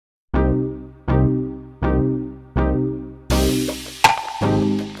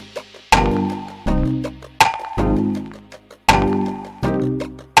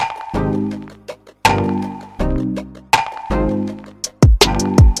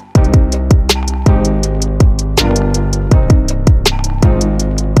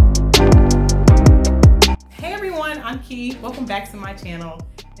back to my channel.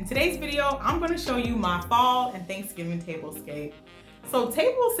 In today's video, I'm going to show you my fall and Thanksgiving tablescape. So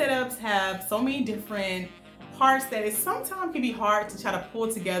table setups have so many different parts that it sometimes can be hard to try to pull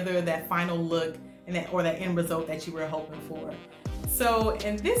together that final look and that end result that you were hoping for. So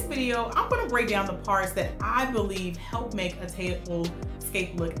in this video, I'm going to break down the parts that I believe help make a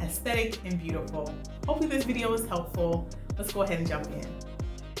tablescape look aesthetic and beautiful. Hopefully this video is helpful. Let's go ahead and jump in.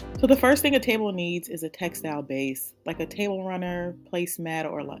 So the first thing a table needs is a textile base, like a table runner, placemat,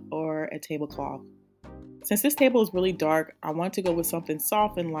 or a tablecloth. Since this table is really dark, I want to go with something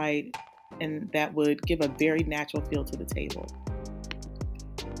soft and light, and that would give a very natural feel to the table.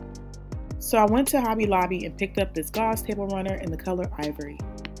 So I went to Hobby Lobby and picked up this gauze table runner in the color ivory.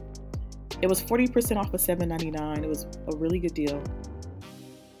 It was 40% off of $7.99. It was a really good deal.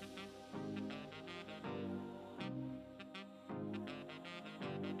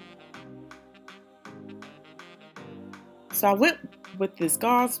 So I went with this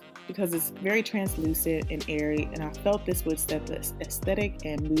gauze because it's very translucent and airy, and I felt this would set the aesthetic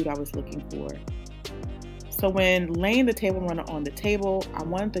and mood I was looking for. So when laying the table runner on the table, I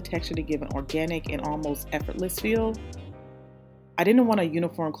wanted the texture to give an organic and almost effortless feel. I didn't want a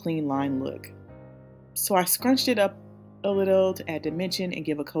uniform clean line look. So I scrunched it up a little to add dimension and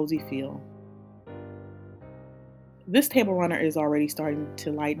give a cozy feel. This table runner is already starting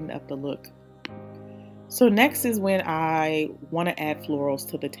to lighten up the look. So next is when I want to add florals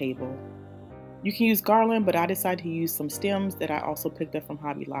to the table. You can use garland, but I decided to use some stems that I also picked up from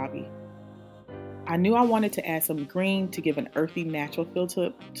Hobby Lobby. I knew I wanted to add some green to give an earthy, natural feel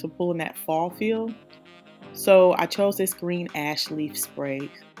to pull in that fall feel. So I chose this green ash leaf spray.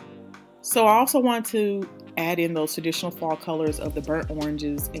 So I also want to add in those traditional fall colors of the burnt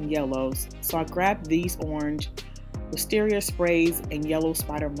oranges and yellows. So I grabbed these orange wisteria sprays and yellow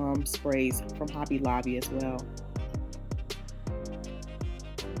spider mum sprays from Hobby Lobby as well.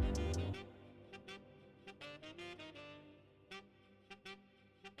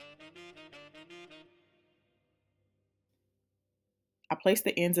 I placed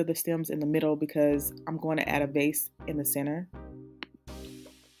the ends of the stems in the middle because I'm going to add a vase in the center.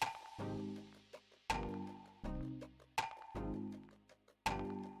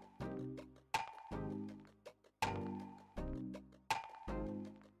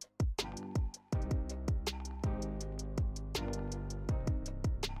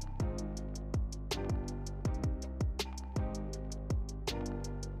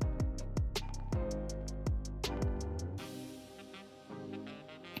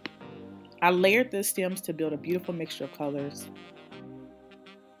 I layered the stems to build a beautiful mixture of colors.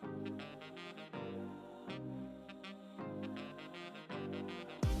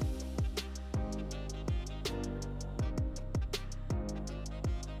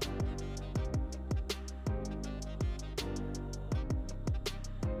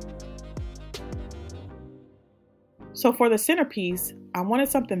 So for the centerpiece, I wanted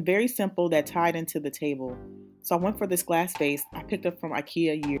something very simple that tied into the table. So I went for this glass vase I picked up from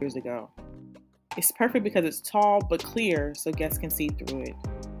IKEA years ago. It's perfect because it's tall but clear so guests can see through it.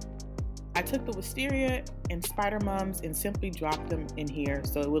 I took the wisteria and spider mums and simply dropped them in here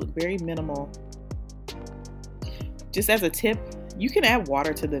so it would look very minimal. Just as a tip, you can add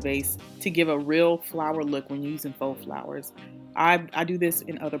water to the vase to give a real flower look when using faux flowers. I do this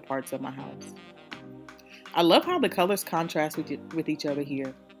in other parts of my house. I love how the colors contrast with each other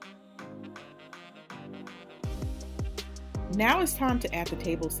here. Now it's time to add the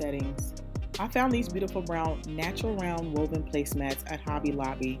table settings. I found these beautiful brown natural round woven placemats at Hobby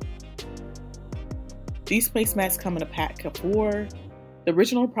Lobby. These placemats come in a pack of 4. The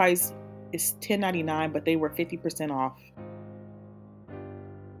original price is $10.99, but they were 50% off.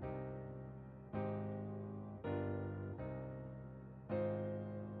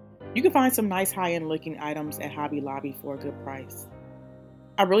 You can find some nice high-end looking items at Hobby Lobby for a good price.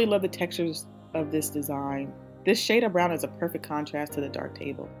 I really love the textures of this design. This shade of brown is a perfect contrast to the dark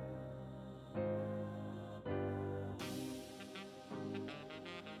table.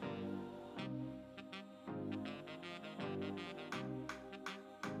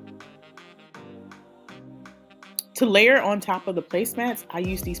 To layer on top of the placemats, I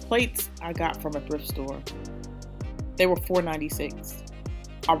used these plates I got from a thrift store. They were $4.96.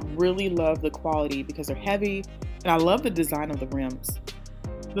 I really love the quality because they're heavy, and I love the design of the rims.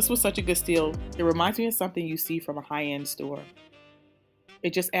 This was such a good steal. It reminds me of something you see from a high-end store.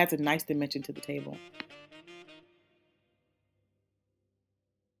 It just adds a nice dimension to the table.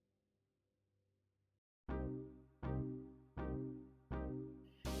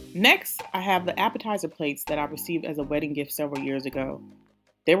 Next, I have the appetizer plates that I received as a wedding gift several years ago.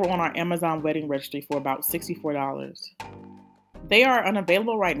 They were on our Amazon wedding registry for about $64. They are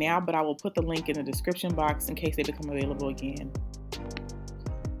unavailable right now, but I will put the link in the description box in case they become available again.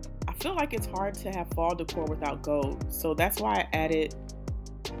 I feel like it's hard to have fall decor without gold, so that's why I added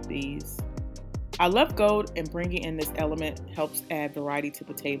these. I love gold, and bringing in this element helps add variety to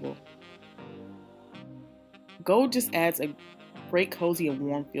the table. Gold just adds a great cozy and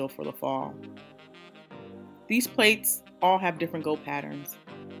warm feel for the fall. These plates all have different gold patterns.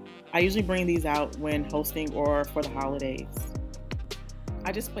 I usually bring these out when hosting or for the holidays.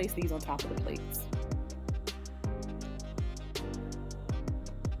 I just place these on top of the plates.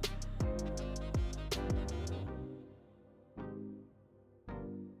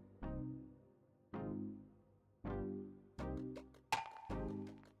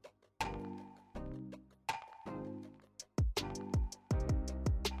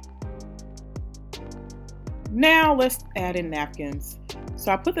 Now let's add in napkins.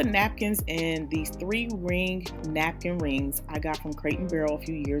 So I put the napkins in these 3-ring napkin rings I got from Crate & Barrel a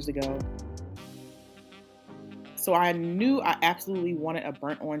few years ago. So I knew I absolutely wanted a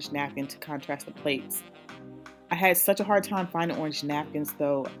burnt orange napkin to contrast the plates. I had such a hard time finding orange napkins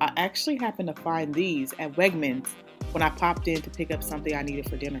though. I actually happened to find these at Wegmans when I popped in to pick up something I needed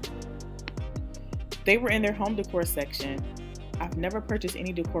for dinner. They were in their home decor section. I've never purchased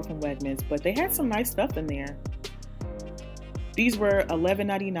any decor from Wegmans, but they had some nice stuff in there. These were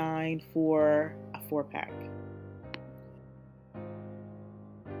 $11.99 for a 4-pack.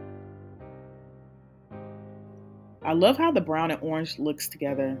 I love how the brown and orange looks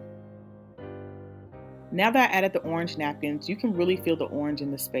together. Now that I added the orange napkins, you can really feel the orange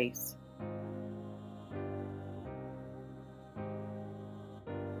in the space.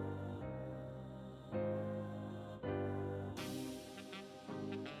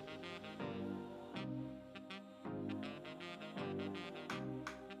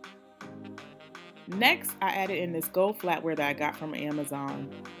 Next, I added in this gold flatware that I got from Amazon.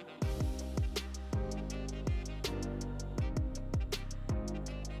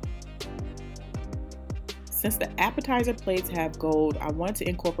 Since the appetizer plates have gold, I wanted to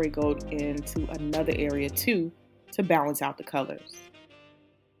incorporate gold into another area too to balance out the colors.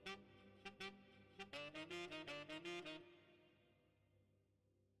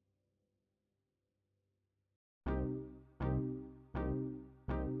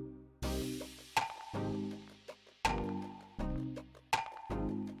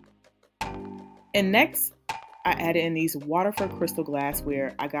 And next, I added in these Waterford crystal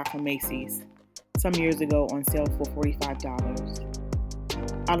glassware I got from Macy's some years ago on sale for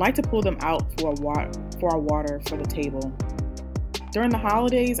 $45. I like to pull them out for our water for the table. During the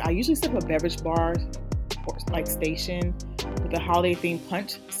holidays, I usually set up a beverage bar or like station with a holiday themed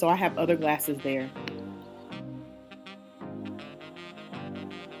punch, so I have other glasses there.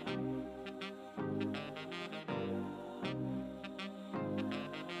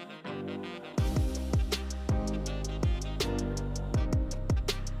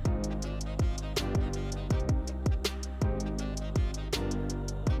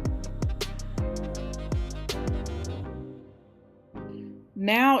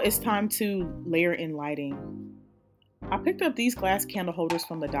 Now it's time to layer in lighting. I picked up these glass candle holders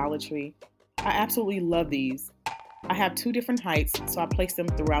from the Dollar Tree. I absolutely love these. I have 2 different heights, so I place them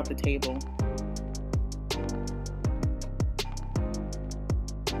throughout the table.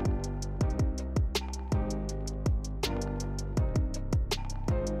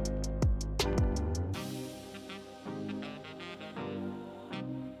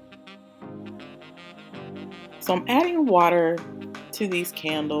 So I'm adding water to these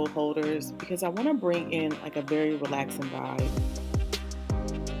candle holders because I want to bring in like a very relaxing vibe.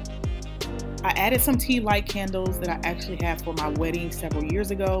 I added some tea light candles that I actually had for my wedding several years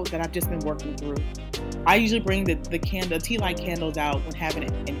ago that I've just been working through. I usually bring the tea light candles out when having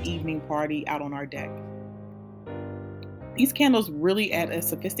an evening party out on our deck. These candles really add a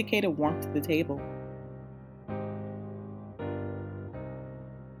sophisticated warmth to the table.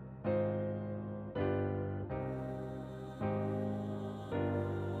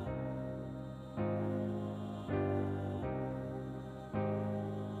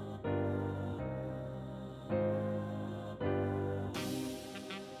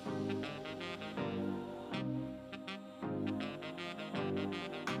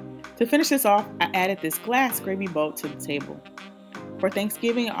 To finish this off, I added this glass gravy bowl to the table. For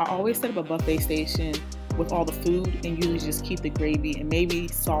Thanksgiving, I always set up a buffet station with all the food and usually just keep the gravy and maybe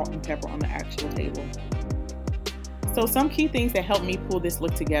salt and pepper on the actual table. So some key things that helped me pull this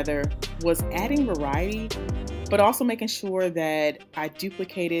look together was adding variety, but also making sure that I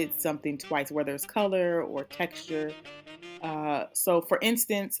duplicated something twice, whether it's color or texture. So for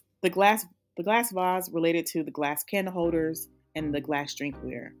instance, the glass vase related to the glass candle holders. and the glass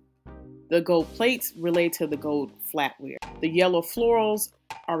drinkware. The gold plates relate to the gold flatware. The yellow florals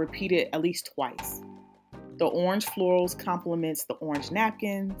are repeated at least twice. The orange florals complements the orange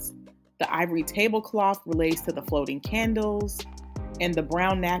napkins. The ivory tablecloth relates to the floating candles. And the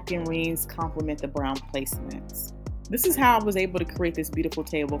brown napkin rings complement the brown placements. This is how I was able to create this beautiful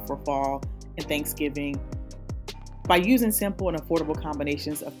table for fall and Thanksgiving by using simple and affordable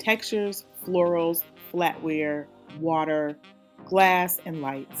combinations of textures, florals, flatware, water, glass, and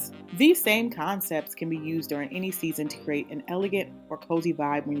lights. These same concepts can be used during any season to create an elegant or cozy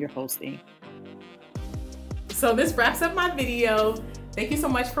vibe when you're hosting. So this wraps up my video. Thank you so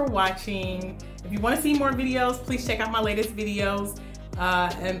much for watching. If you want to see more videos, please check out my latest videos.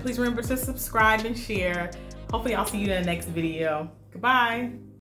 And please remember to subscribe and share. Hopefully I'll see you in the next video. Goodbye.